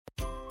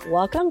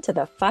Welcome to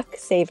the Fuck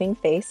Saving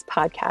Face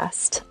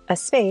podcast, a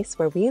space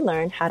where we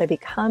learn how to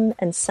become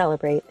and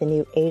celebrate the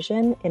new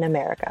Asian in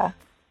America.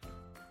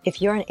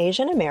 If you're an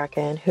Asian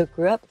American who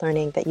grew up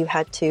learning that you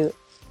had to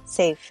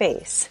save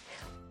face,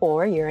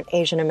 or you're an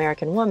Asian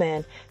American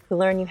woman who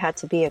learned you had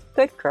to be a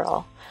good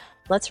girl,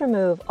 let's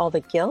remove all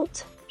the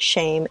guilt,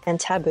 shame, and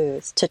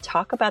taboos to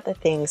talk about the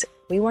things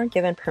we weren't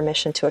given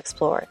permission to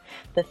explore,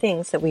 the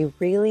things that we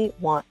really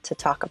want to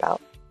talk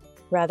about.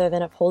 Rather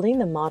than upholding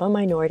the model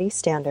minority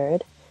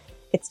standard,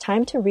 it's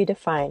time to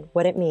redefine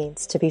what it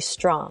means to be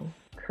strong,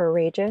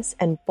 courageous,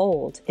 and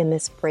bold in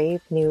this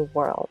brave new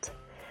world.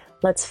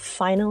 Let's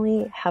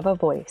finally have a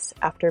voice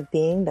after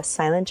being the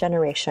silent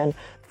generation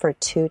for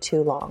too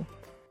long.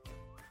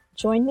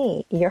 Join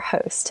me, your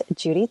host,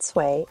 Judy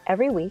Tsui,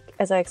 every week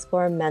as I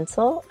explore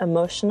mental,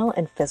 emotional,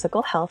 and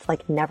physical health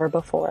like never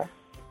before.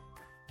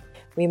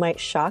 We might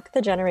shock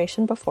the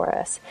generation before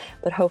us,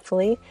 but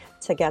hopefully,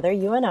 together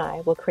you and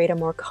I will create a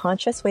more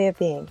conscious way of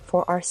being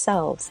for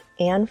ourselves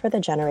and for the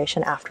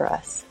generation after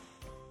us.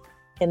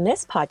 In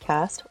this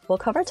podcast, we'll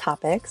cover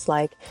topics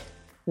like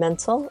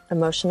mental,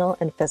 emotional,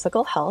 and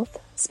physical health,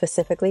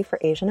 specifically for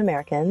Asian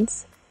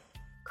Americans,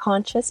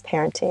 conscious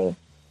parenting,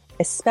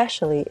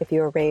 especially if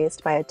you were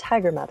raised by a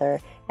tiger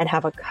mother and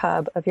have a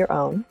cub of your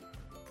own,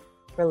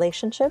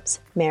 relationships,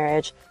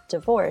 marriage,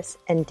 divorce,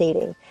 and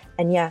dating.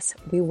 And yes,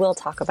 we will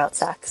talk about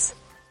sex,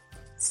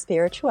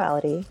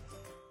 spirituality,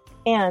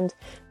 and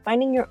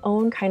finding your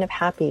own kind of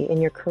happy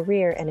in your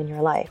career and in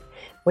your life,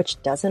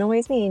 which doesn't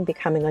always mean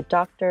becoming a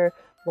doctor,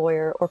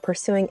 lawyer, or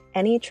pursuing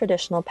any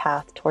traditional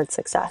path towards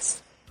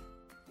success.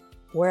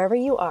 Wherever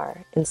you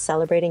are in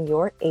celebrating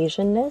your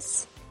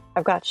Asianness,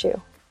 I've got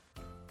you.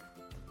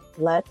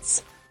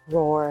 Let's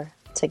roar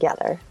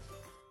together.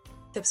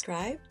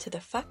 Subscribe to the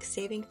Fuck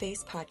Saving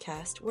Face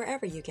podcast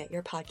wherever you get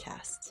your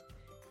podcasts.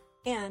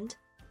 And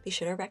be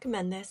sure to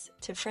recommend this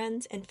to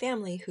friends and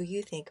family who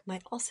you think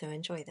might also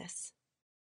enjoy this.